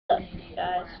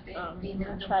guys.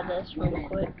 Try this real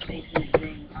quick. Try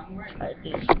to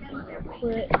do something real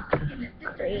quick.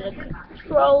 Create a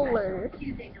controller.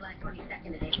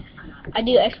 I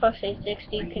do Xbox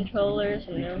 360 controllers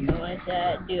and everything like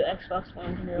that. Do Xbox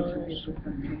One controllers.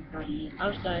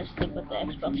 I'm just gonna stick with the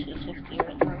Xbox 360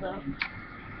 right now though.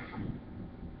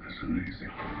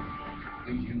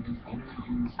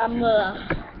 I'm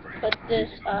gonna put this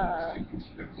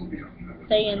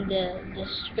thing in the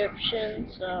description,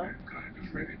 so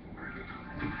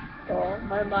for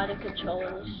my body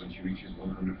controllers,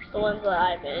 the ones that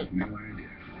I make.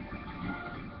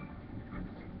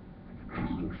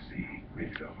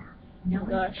 Oh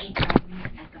gosh.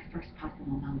 At the first possible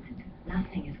moment.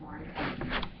 Nothing is more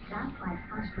important. That's why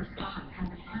first responders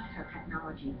have enhanced our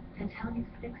technology to tell you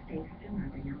 6 days sooner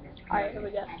than your missed. Alright, here we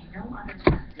go. And no other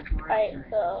test is more Alright,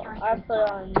 so I put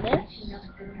on this,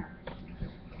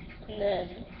 and then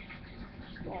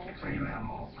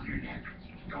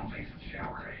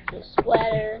the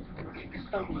splatter, it's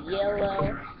gonna be yellow,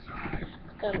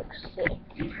 it's gonna look sick.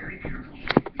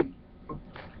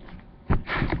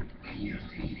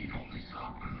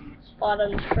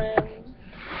 Bottom trim.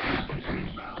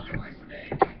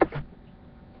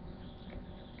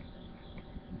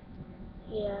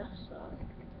 Yeah, so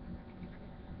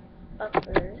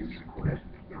uppers.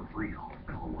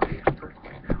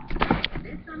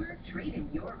 This summer, trade in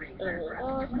your ring for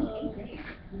Alright,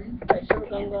 so we're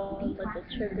gonna go on like the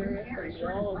trigger, it's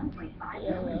gonna be all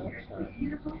yellow, so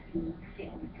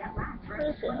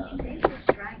what is it?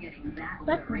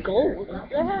 That's gold. Does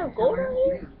it have gold on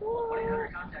here? What? Our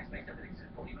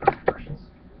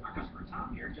customer Tom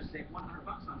here just saved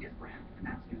 $100 on his brand, and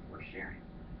that's news worth sharing.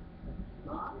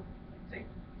 Mom, take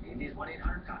India's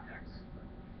 1-800 contacts.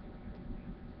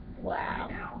 Wow.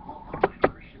 Now, all online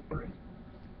orders ship free.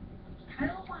 I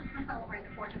don't want to celebrate the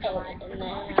 4th of July. And then, I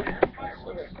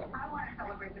want to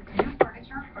celebrate with new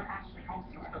furniture from Ashley Home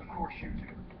Store. Of course you do.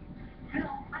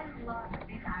 Phil, I love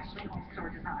these Ashley Home Store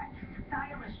designs.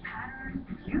 Stylish patterns,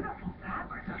 beautiful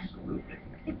fabric. Absolutely.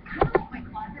 It's kind of like my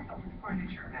closet but with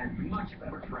furniture. And much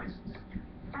better prices.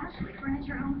 Ashley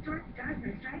Furniture Home Store Stars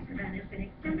and Stripes event has been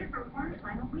extended for one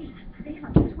final week. Save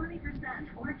up to 20%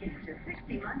 or get into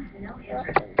 60 months no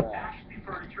interest. Ashley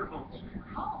Furniture Home Store.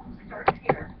 Home starts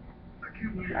here.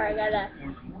 alright, gotta,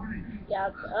 yeah,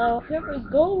 oh, here we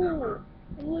go.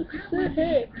 Looks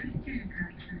sick.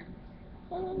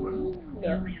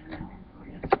 Yeah.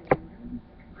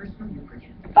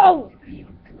 Oh!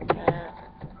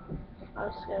 I'm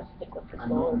just gonna stick with the I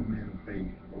know gold. I'm a man of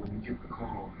faith, but when you get the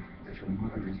call that your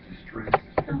mother is distressed,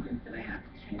 something's gonna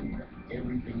happen.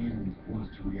 Everything in me wants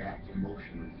to react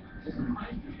emotionally. This is a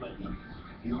crisis right now.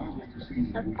 You all get to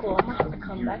see That's cool. I'm gonna have to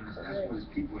come back to this.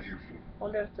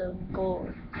 Wonder if the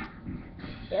gold.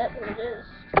 Yep, it is.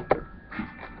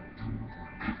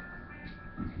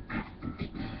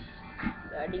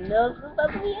 I already know this is about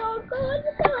to be all good.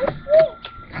 Oh shit!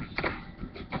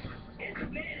 It's a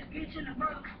bad bitch in the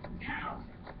broke house.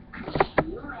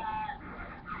 You're right.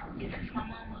 Is this my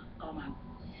mama? Oh my.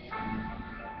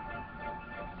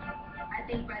 I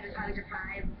think by the time I was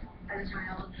 5 as a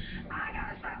child, I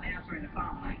gotta stop answering the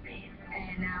phone like this.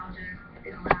 And now just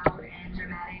is loud and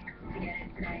dramatic to get it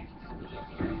today.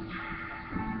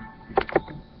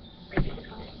 Like, it's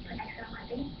cool. Put X on my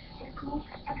face. It's cool.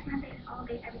 X my face all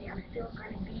day, every day. I'm still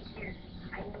gonna be here.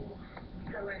 I need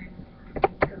to learn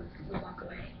to walk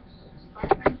away. My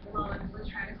friends was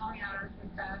trying to call me out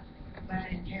and stuff, but I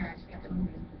didn't care. I just kept it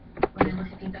moving. When I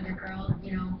look at these other girls,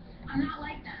 you know, I'm not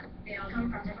like them. They all come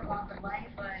from different walks of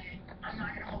life, but I'm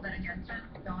not gonna hold that against them.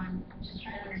 So I'm just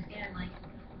trying to understand, like,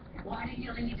 why do you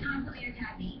feel the need to constantly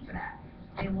attack me for that?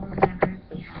 They will never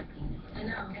be happy. I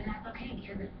know, and that's okay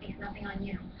because it speaks nothing on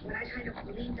you. When I tried to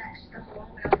leave that stuff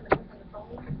alone when I was in the booth on the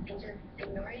phone and just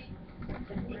ignore it, it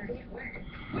didn't work.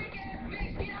 We get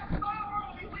big, get up,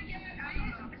 oh, we get get up,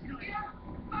 oh, get up,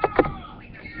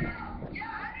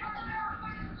 yeah.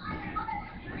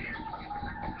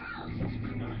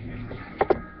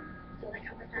 So like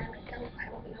I'm beside myself, I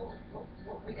don't know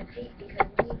what way to take because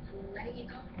me letting it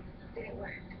go didn't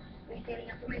work. Me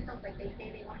standing up for myself like they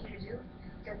say they want you to do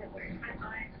doesn't work. I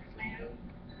thought Slim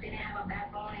didn't have a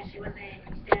backbone and she wasn't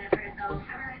standing up for herself.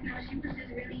 I realized no, she was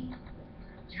just really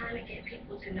trying to get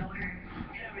people to know her.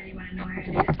 They don't really want to know her.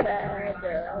 They just want to worry about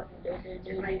herself,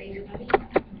 just like they do me.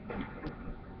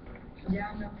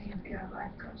 Yeah, I know he's got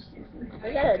life coaches.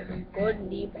 I got a golden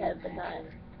D-pad, but not.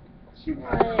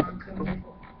 What?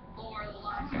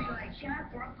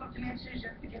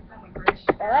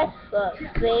 That sucks.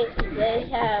 They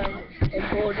have a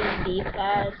golden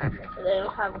D-pad, but they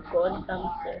don't have a golden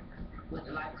thumbstick.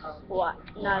 What?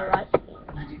 Not a license.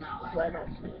 but I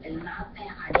don't see it.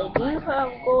 They do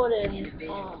have golden,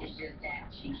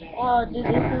 oh dude,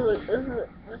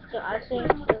 I think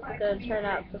this is gonna turn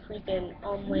out to freaking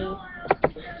only,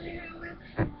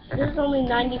 this is only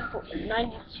 $92,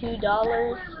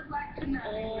 and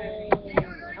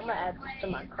I'm gonna add this to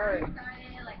my cart.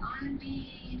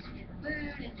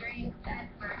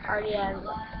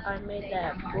 I made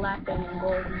that black and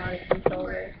gold Mario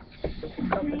controller a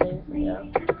couple days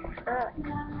ago. Crap.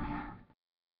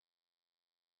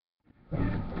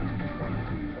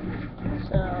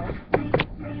 So